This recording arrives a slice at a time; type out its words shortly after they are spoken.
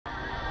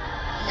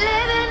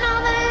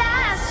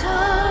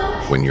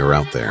when you're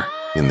out there,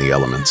 in the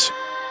elements,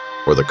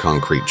 or the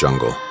concrete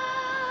jungle,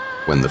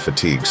 when the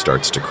fatigue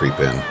starts to creep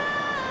in,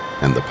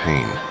 and the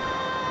pain.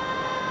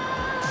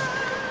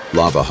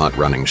 Lava Hot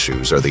running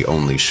shoes are the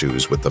only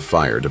shoes with the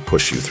fire to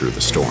push you through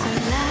the storm.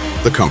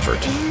 The comfort,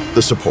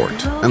 the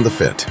support, and the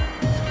fit.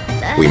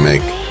 We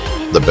make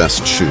the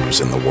best shoes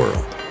in the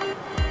world.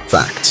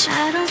 Facts.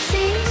 I don't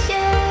see it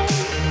yet,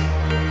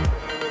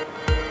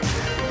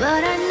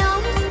 but I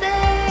know it's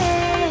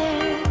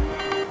there.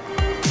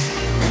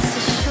 That's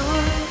the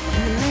shore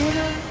in the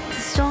middle of the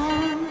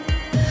storm.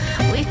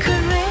 We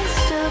could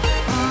rest up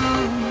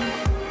on.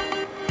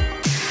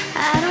 I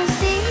don't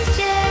see it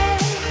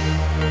yet,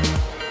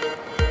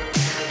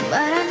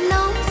 but I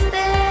know it's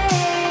there.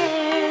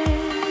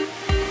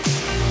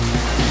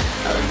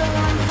 Although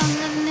I'm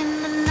falling in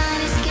the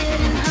night, it's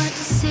getting hard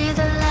to see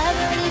the light,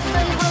 but if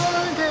I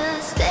hold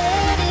a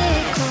steady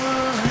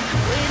core,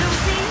 we don't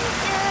see it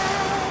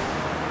yet,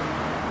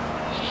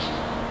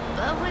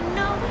 but we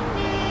know we need